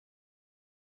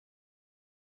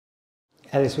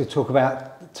Ellis, we'll talk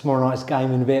about tomorrow night's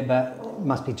game in a bit, but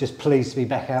must be just pleased to be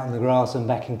back out on the grass and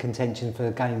back in contention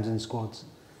for games and squads.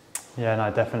 Yeah,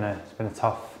 no, definitely. It's been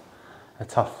a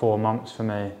tough 4 months for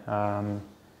me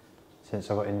since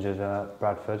I got injured at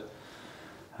Bradford.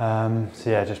 So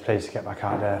yeah, just pleased to get back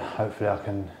out there. Hopefully, I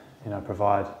can,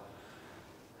 provide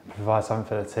something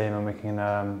for the team, and we can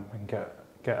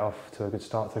get off to a good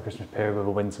start to the Christmas period with a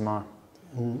win tomorrow.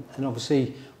 And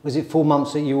obviously, was it 4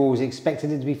 months that you always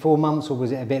expected it to be 4 months, or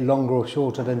was it a bit longer or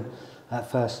shorter than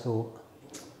at first thought?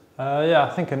 Yeah,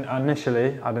 I think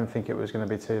initially I didn't think it was going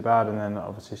to be too bad, and then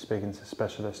obviously speaking to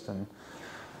specialists and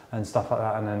stuff like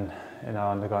that, and then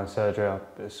undergoing surgery,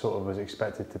 it sort of was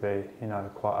expected to be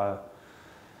quite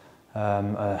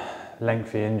a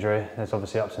lengthy injury. There's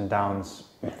obviously ups and downs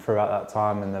throughout that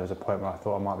time, and there was a point where I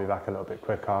thought I might be back a little bit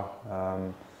quicker.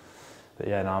 But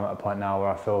yeah, no, I'm at a point now where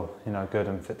I feel good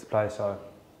and fit to play. So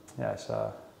yeah,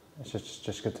 it's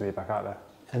just good to be back out there.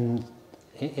 And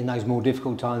in those more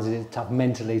difficult times, is it tough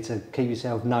mentally to keep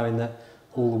yourself knowing that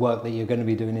all the work that you're going to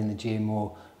be doing in the gym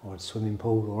or a swimming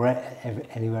pool or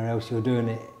anywhere else you're doing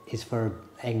it is for an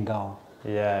end goal?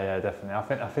 Yeah,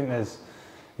 definitely. I think there's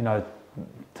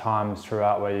times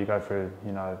throughout where you go through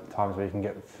times where you can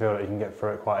feel that you can get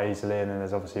through it quite easily, and then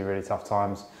there's obviously really tough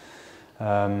times.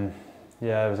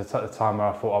 Yeah, there was a time where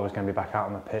I thought I was going to be back out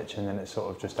on the pitch, and then it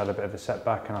sort of just had a bit of a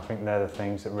setback, and I think they're the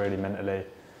things that really mentally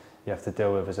you have to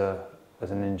deal with as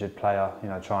an injured player,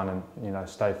 trying to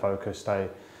stay focused,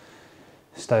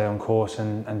 stay on course,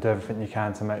 and do everything you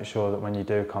can to make sure that when you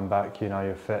do come back,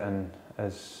 you're fit and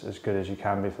as good as you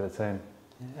can be for the team.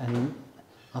 And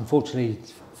unfortunately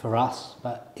for us,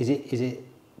 but is it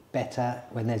better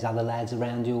when there's other lads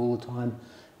around you all the time,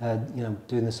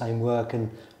 doing the same work and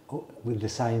with the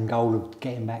same goal of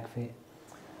getting back fit?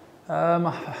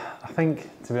 I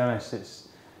think, to be honest,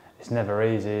 it's never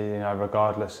easy,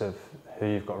 regardless of who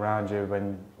you've got around you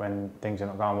when things are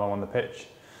not going well on the pitch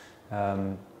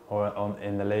or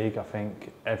in the league. I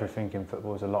think everything in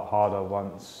football is a lot harder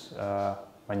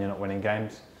when you're not winning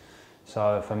games.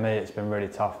 So for me, it's been really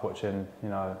tough watching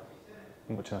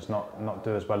us not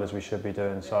do as well as we should be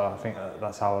doing. So I think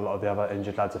that's how a lot of the other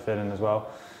injured lads are feeling as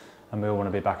well. And we all want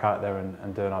to be back out there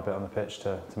and doing our bit on the pitch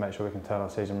to make sure we can turn our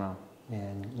season around. Yeah,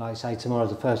 and like I say,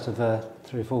 tomorrow's the first of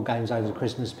 3 or 4 games over the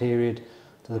Christmas period.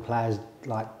 Do the players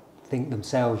think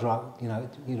themselves, right?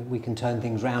 We can turn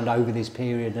things round over this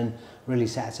period and really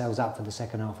set ourselves up for the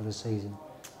second half of the season?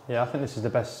 Yeah, I think this is the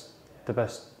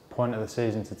best point of the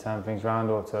season to turn things round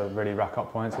or to really rack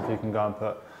up points. If you can go and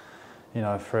put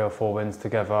 3 or 4 wins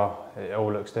together, it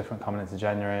all looks different coming into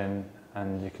January,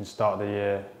 and you can start the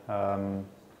year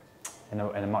in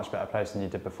a much better place than you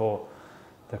did before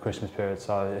the Christmas period.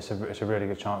 So it's a really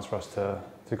good chance for us to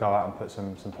go out and put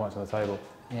some points on the table.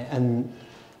 Yeah, and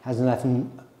hasn't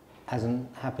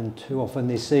happened too often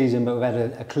this season, but we've had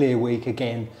a clear week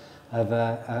again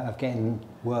of getting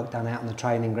work done out on the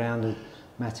training ground, and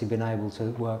Matty been able to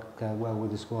work well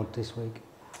with the squad this week.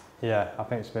 Yeah, I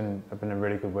think it's been a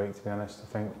really good week, to be honest. I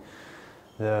think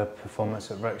the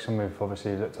performance at Wrexham, we've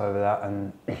obviously looked over that,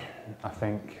 and I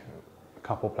think a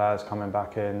couple of players coming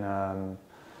back in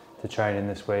to training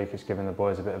this week has given the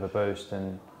boys a bit of a boost,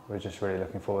 and we're just really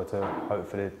looking forward to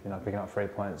hopefully picking up 3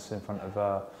 points in front of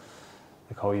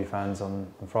the Col U fans on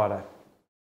Friday.